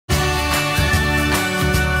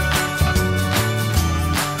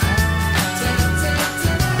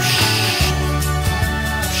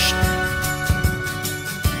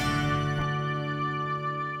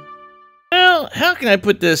can I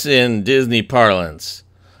put this in Disney parlance?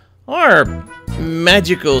 Our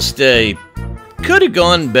magical stay could have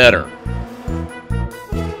gone better.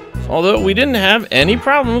 Although we didn't have any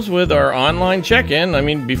problems with our online check-in. I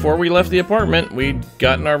mean, before we left the apartment, we'd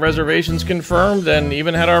gotten our reservations confirmed and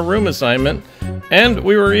even had our room assignment. And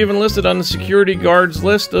we were even listed on the security guard's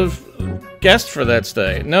list of guests for that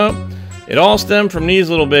stay. No, it all stemmed from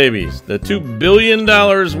these little babies. The $2 billion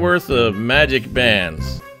worth of magic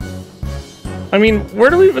bands. I mean, where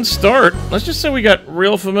do we even start? Let's just say we got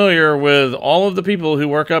real familiar with all of the people who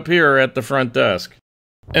work up here at the front desk.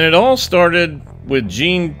 And it all started with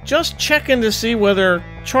Jean just checking to see whether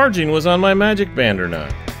charging was on my magic band or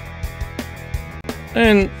not.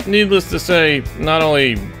 And needless to say, not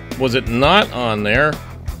only was it not on there,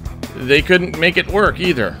 they couldn't make it work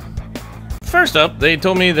either. First up, they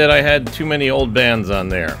told me that I had too many old bands on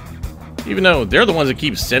there. Even though they're the ones that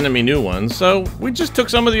keep sending me new ones, so we just took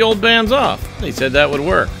some of the old bands off. They said that would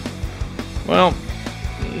work. Well,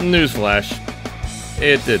 newsflash,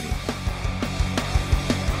 it didn't.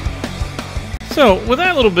 So, with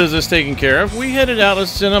that little business taken care of, we headed out to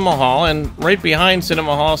Cinema Hall, and right behind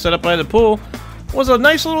Cinema Hall, set up by the pool, was a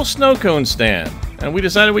nice little snow cone stand, and we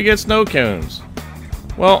decided we'd get snow cones.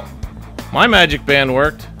 Well, my magic band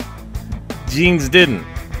worked. Jean's didn't.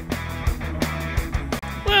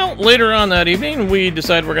 Well, later on that evening, we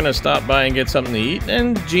decided we're going to stop by and get something to eat,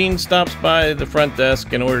 and Jean stops by the front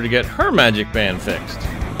desk in order to get her magic band fixed.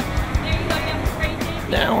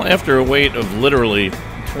 Now, after a wait of literally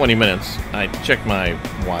 20 minutes, I checked my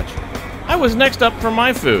watch. I was next up for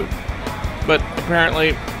my food, but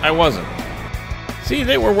apparently I wasn't. See,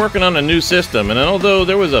 they were working on a new system, and although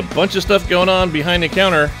there was a bunch of stuff going on behind the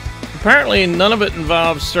counter, apparently none of it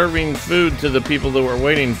involved serving food to the people that were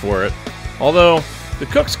waiting for it, although the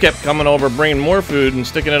cooks kept coming over bringing more food and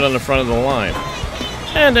sticking it on the front of the line.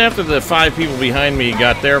 And after the 5 people behind me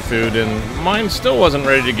got their food and mine still wasn't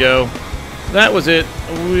ready to go, that was it.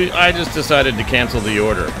 I just decided to cancel the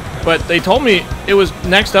order. But they told me it was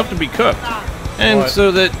next up to be cooked. And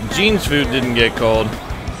so that Jean's food didn't get cold,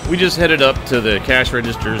 we just headed up to the cash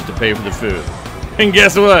registers to pay for the food. And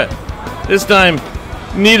guess what? This time,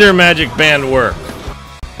 neither magic band worked.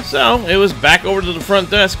 So it was back over to the front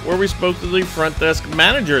desk where we spoke to the front desk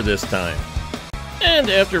manager this time. And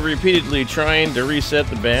after repeatedly trying to reset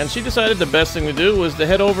the band, she decided the best thing to do was to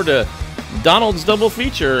head over to Donald's Double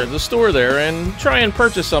Feature, the store there, and try and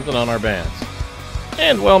purchase something on our bands.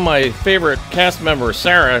 And while my favorite cast member,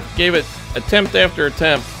 Sarah, gave it attempt after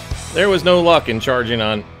attempt, there was no luck in charging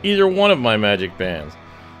on either one of my magic bands.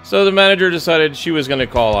 So the manager decided she was going to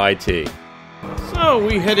call IT. So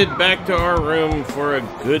we headed back to our room for a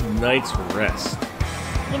good night's rest.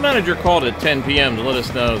 The manager called at 10 p.m. to let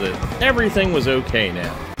us know that everything was okay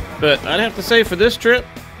now. But I'd have to say for this trip,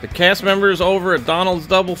 the cast members over at Donald's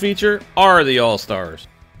Double Feature are the all-stars.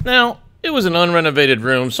 Now, it was an unrenovated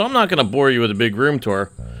room, so I'm not going to bore you with a big room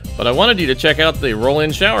tour, but I wanted you to check out the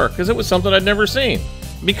roll-in shower, because it was something I'd never seen.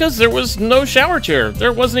 Because there was no shower chair.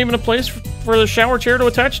 There wasn't even a place for the shower chair to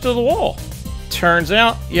attach to the wall. Turns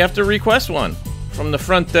out, you have to request one from the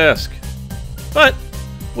front desk. But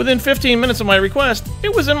within 15 minutes of my request,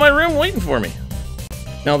 it was in my room waiting for me.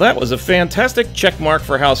 Now that was a fantastic check mark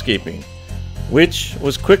for housekeeping, which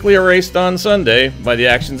was quickly erased on Sunday by the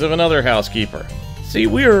actions of another housekeeper. See,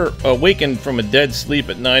 we were awakened from a dead sleep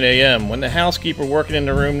at 9 a.m. when the housekeeper working in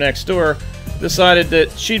the room next door decided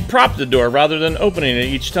that she'd prop the door rather than opening it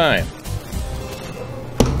each time.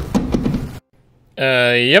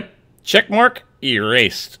 Yep, check mark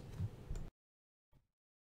erased.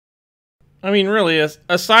 I mean, really,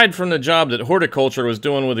 aside from the job that horticulture was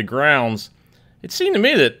doing with the grounds, it seemed to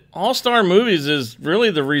me that All-Star Movies is really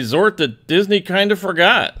the resort that Disney kind of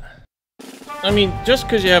forgot. I mean, just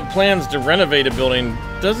because you have plans to renovate a building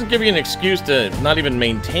doesn't give you an excuse to not even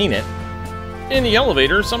maintain it. In the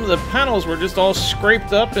elevator, some of the panels were just all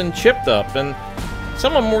scraped up and chipped up, and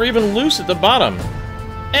some of them were even loose at the bottom.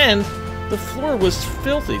 And the floor was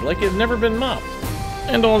filthy, like it had never been mopped.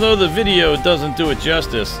 And although the video doesn't do it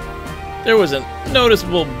justice, there was a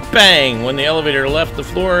noticeable bang when the elevator left the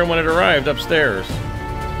floor and when it arrived upstairs.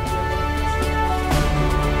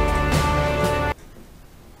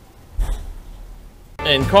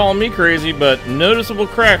 And call me crazy, but noticeable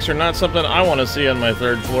cracks are not something I want to see on my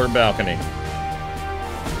third floor balcony.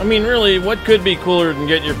 I mean, really, what could be cooler than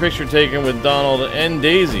getting your picture taken with Donald and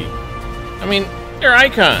Daisy? I mean, they're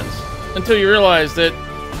icons, until you realize that,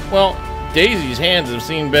 well, Daisy's hands have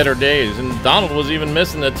seen better days, and Donald was even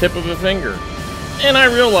missing the tip of a finger. And I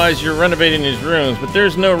realize you're renovating these rooms, but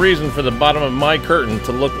there's no reason for the bottom of my curtain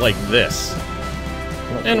to look like this.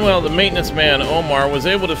 And well, the maintenance man, Omar, was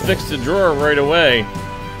able to fix the drawer right away,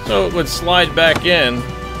 so it would slide back in.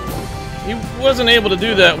 He wasn't able to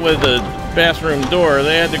do that with the bathroom door.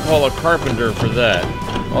 They had to call a carpenter for that.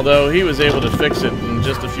 Although he was able to fix it in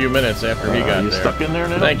just a few minutes after he got there. Stuck in there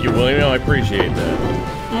now? Thank you, William. I appreciate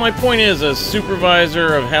that. My point is, a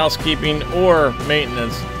supervisor of housekeeping or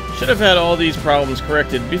maintenance should have had all these problems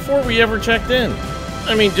corrected before we ever checked in.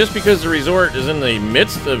 I mean, just because the resort is in the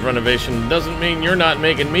midst of renovation doesn't mean you're not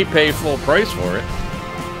making me pay full price for it.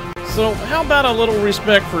 So how about a little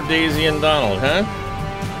respect for Daisy and Donald, huh?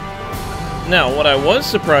 Now, what I was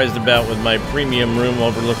surprised about with my premium room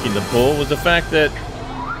overlooking the pool was the fact that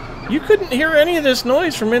you couldn't hear any of this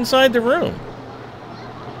noise from inside the room.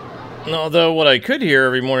 Although what I could hear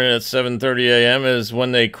every morning at 7:30 a.m. is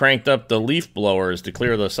when they cranked up the leaf blowers to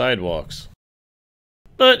clear the sidewalks.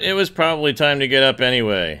 But it was probably time to get up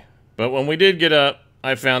anyway. But when we did get up,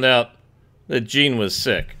 I found out that Jean was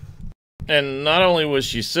sick. And not only was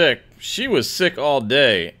she was sick all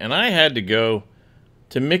day, and I had to go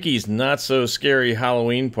to Mickey's not-so-scary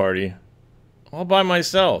Halloween party all by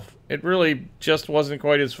myself. It really just wasn't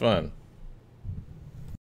quite as fun.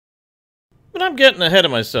 But I'm getting ahead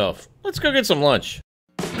of myself. Let's go get some lunch.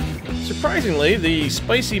 Surprisingly, the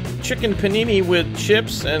spicy chicken panini with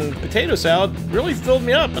chips and potato salad really filled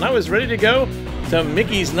me up, and I was ready to go to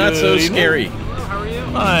Mickey's Not-So-Scary. How are you?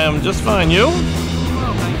 I am just fine. You?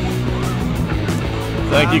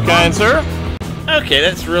 Thank you, kind sir. Okay,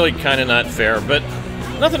 that's really kind of not fair, but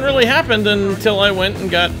nothing really happened until I went and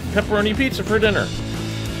got pepperoni pizza for dinner.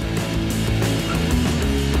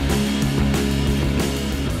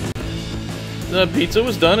 The pizza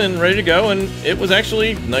was done and ready to go, and it was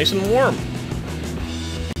actually nice and warm.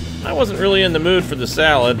 I wasn't really in the mood for the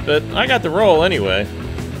salad, but I got the roll anyway.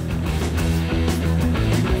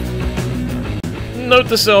 Note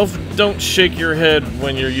to self, don't shake your head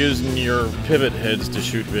when you're using your pivot heads to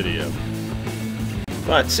shoot video.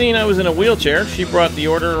 But seeing I was in a wheelchair, she brought the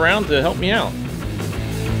order around to help me out.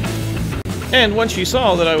 And once she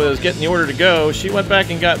saw that I was getting the order to go, she went back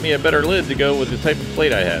and got me a better lid to go with the type of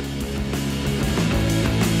plate I had.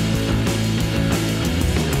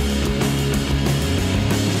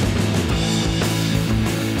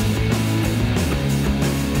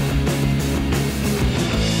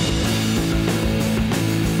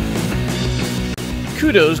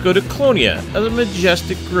 Kudos go to Clonia as a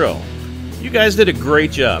majestic grill. You guys did a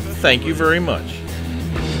great job. Thank you very much.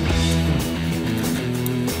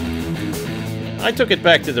 I took it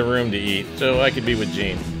back to the room to eat so I could be with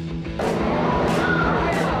Jean.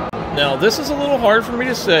 Now, this is a little hard for me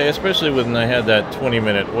to say, especially when I had that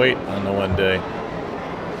 20-minute wait on the one day.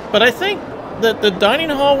 But I think that the dining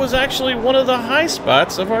hall was actually one of the high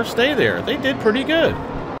spots of our stay there. They did pretty good.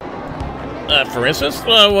 For instance,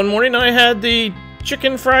 one morning I had the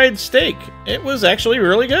chicken fried steak. It was actually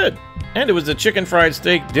really good. And it was the chicken fried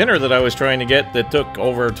steak dinner that I was trying to get that took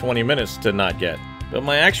over 20 minutes to not get. But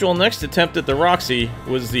my actual next attempt at the Roxy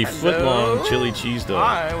was the foot-long chili cheese dog.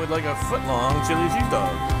 I would like a foot-long chili cheese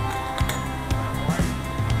dog.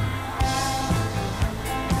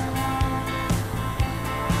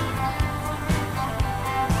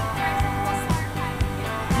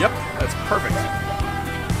 Yep, that's perfect.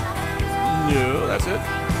 No, that's it.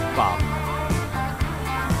 Bob.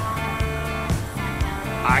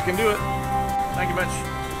 I can do it. Thank you much.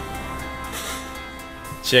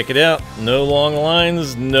 Check it out. No long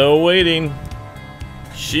lines, no waiting.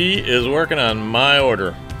 She is working on my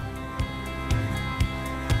order.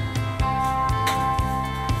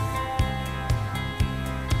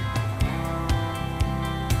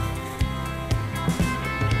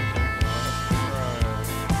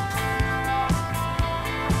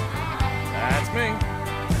 That's me.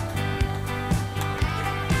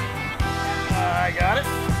 I got it.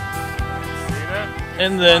 See that?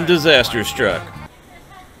 And then disaster struck.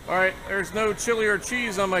 Alright, there's no chili or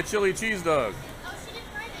cheese on my chili cheese dog. Oh, she didn't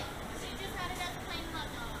write it. She just had it as a plain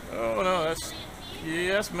hot dog. Oh no, that's...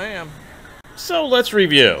 Yes, ma'am. So let's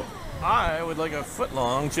review. I would like a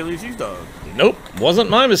foot-long chili cheese dog. Nope, wasn't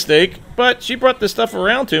my mistake, but she brought this stuff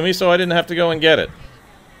around to me so I didn't have to go and get it.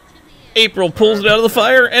 April pulls it out of the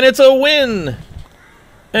fire, and it's a win!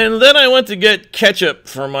 And then I went to get ketchup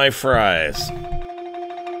for my fries.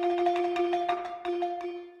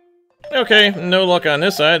 Okay, no luck on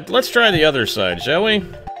this side. Let's try the other side, shall we?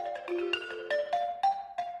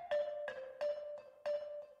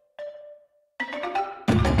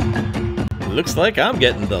 Looks like I'm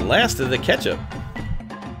getting the last of the ketchup.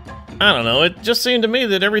 I don't know, it just seemed to me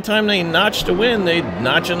that every time they notched a win, they'd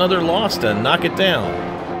notch another loss to knock it down.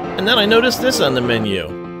 And then I noticed this on the menu.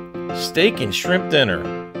 Steak and shrimp dinner.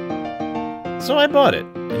 So I bought it,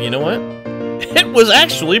 and you know what? It was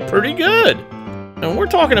actually pretty good! And we're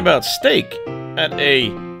talking about steak at a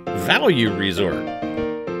value resort.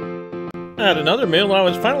 At another meal, I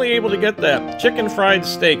was finally able to get that chicken fried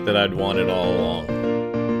steak that I'd wanted all along.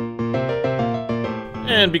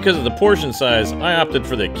 And because of the portion size, I opted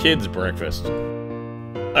for the kids' breakfast.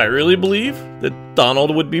 I really believe that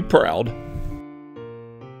Donald would be proud.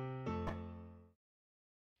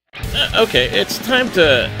 Okay, it's time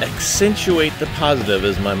to accentuate the positive,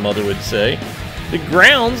 as my mother would say. The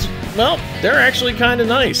grounds, well, they're actually kind of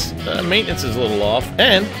nice. Maintenance is a little off.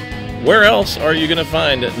 And where else are you going to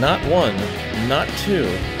find not one, not two,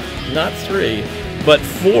 not three, but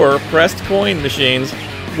 4 pressed coin machines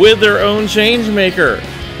with their own change maker?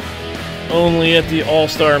 Only at the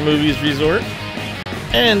All-Star Movies Resort.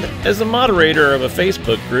 And as a moderator of a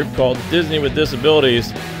Facebook group called Disney with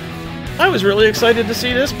Disabilities, I was really excited to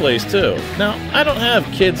see this place too. Now, I don't have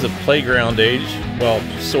kids of playground age. Well,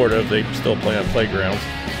 sort of. They still play on playgrounds.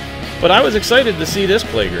 But I was excited to see this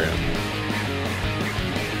playground.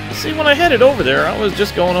 See, when I headed over there, I was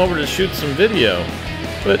just going over to shoot some video.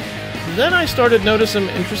 But then I started noticing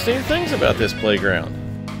some interesting things about this playground.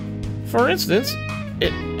 For instance,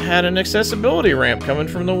 it had an accessibility ramp coming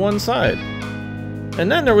from the one side.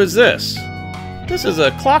 And then there was this. This is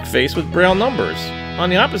a clock face with Braille numbers. On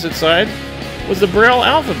the opposite side was the Braille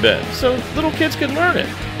alphabet, so little kids could learn it.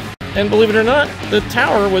 And believe it or not, the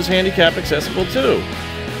tower was handicap accessible too.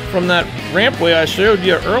 From that rampway I showed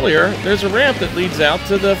you earlier, there's a ramp that leads out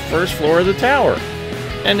to the first floor of the tower.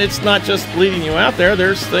 And it's not just leading you out there,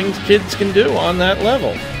 there's things kids can do on that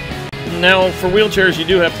level. Now, for wheelchairs, you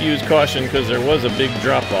do have to use caution because there was a big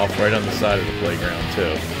drop-off right on the side of the playground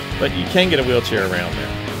too. But you can get a wheelchair around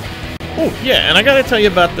there. Oh, yeah, and I gotta tell you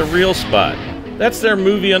about the Real Spot. That's their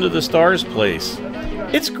Movie Under the Stars place.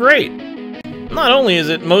 It's great. Not only is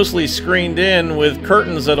it mostly screened in with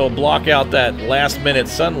curtains that'll block out that last-minute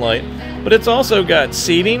sunlight, but it's also got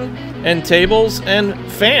seating and tables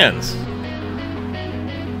and fans.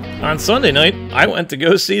 On Sunday night, I went to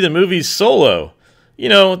go see the movie Solo. You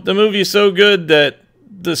know, the movie's so good that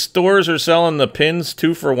the stores are selling the pins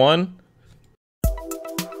 2 for 1.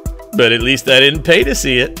 But at least I didn't pay to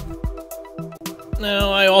see it.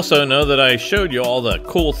 Now, I also know that I showed you all the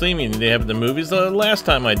cool theming they have in the movies the last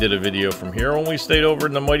time I did a video from here when we stayed over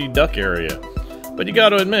in the Mighty Duck area. But you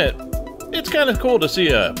gotta admit, it's kind of cool to see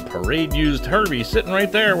a parade-used Herbie sitting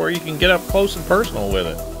right there where you can get up close and personal with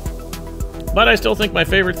it. But I still think my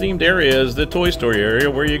favorite themed area is the Toy Story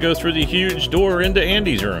area where you go through the huge door into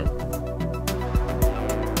Andy's room.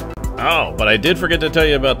 Oh, but I did forget to tell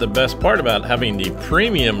you about the best part about having the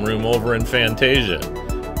premium room over in Fantasia.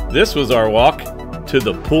 This was our walk to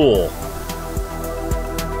the pool.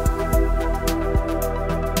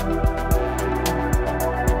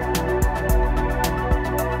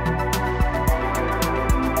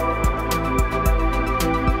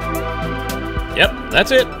 Yep,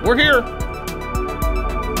 that's it. We're here.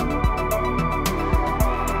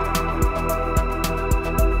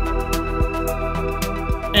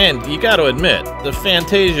 And you gotta admit, the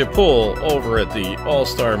Fantasia pool over at the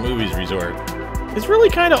All-Star Movies Resort is really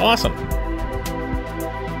kind of awesome.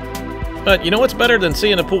 But you know what's better than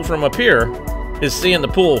seeing a pool from up here is seeing the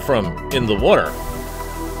pool from in the water.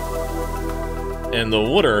 And the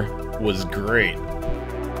water was great.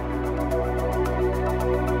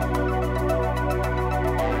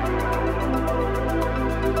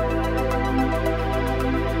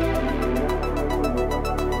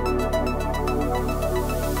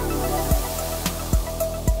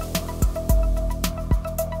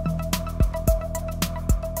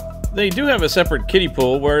 They do have a separate kiddie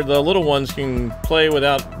pool where the little ones can play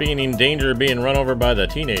without being in danger of being run over by the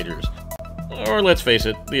teenagers. Or let's face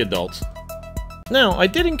it, the adults. Now, I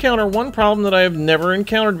did encounter one problem that I have never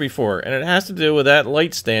encountered before, and it has to do with that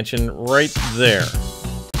light stanchion right there.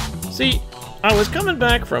 See, I was coming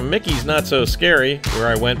back from Mickey's Not So Scary, where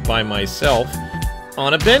I went by myself,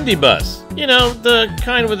 on a bendy bus. You know, the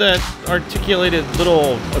kind with that articulated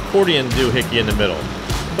little accordion doohickey in the middle.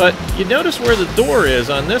 But you notice where the door is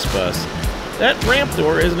on this bus. That ramp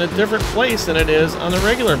door is in a different place than it is on the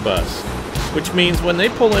regular bus. Which means when they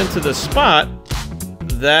pull into the spot,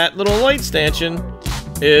 that little light stanchion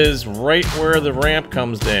is right where the ramp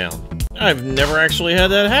comes down. I've never actually had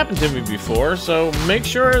that happen to me before, so make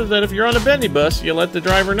sure that if you're on a bendy bus, you let the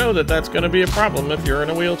driver know that that's going to be a problem if you're in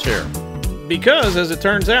a wheelchair. Because, as it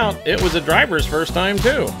turns out, it was the driver's first time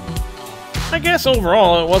too. I guess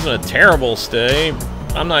overall it wasn't a terrible stay.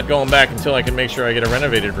 I'm not going back until I can make sure I get a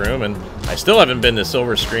renovated room, and I still haven't been to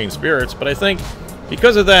Silver Screen Spirits, but I think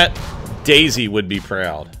because of that, Daisy would be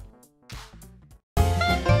proud.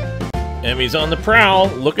 Emmy's on the prowl,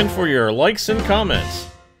 looking for your likes and comments.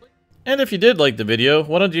 And if you did like the video,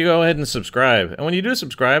 why don't you go ahead and subscribe? And when you do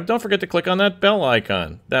subscribe, don't forget to click on that bell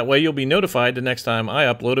icon. That way you'll be notified the next time I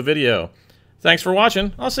upload a video. Thanks for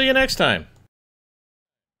watching. I'll see you next time.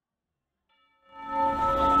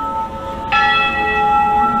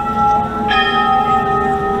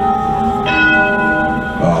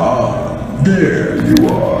 Ah, there you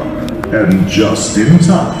are. And just in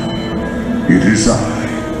time. It is I,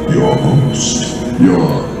 your host,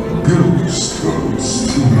 your ghost host.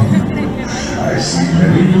 I see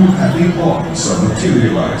many new happy thoughts are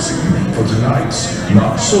materializing for tonight's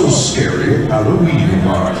not-so-scary Halloween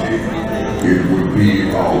party. It would be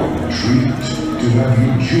our treat to have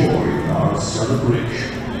you join our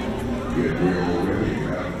celebration. Yet we already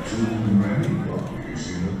have too many puppies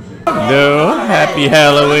in the No, happy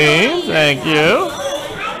Halloween, thank you.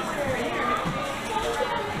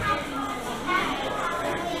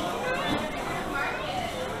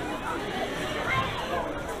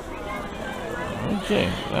 Okay,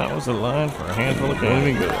 that was a line for a handful of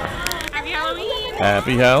candy go. Happy Halloween!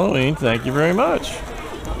 Happy Halloween, thank you very much.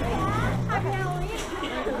 Happy Halloween!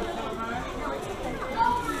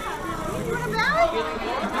 You want a bell?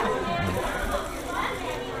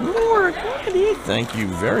 More candy, thank you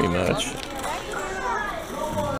very much.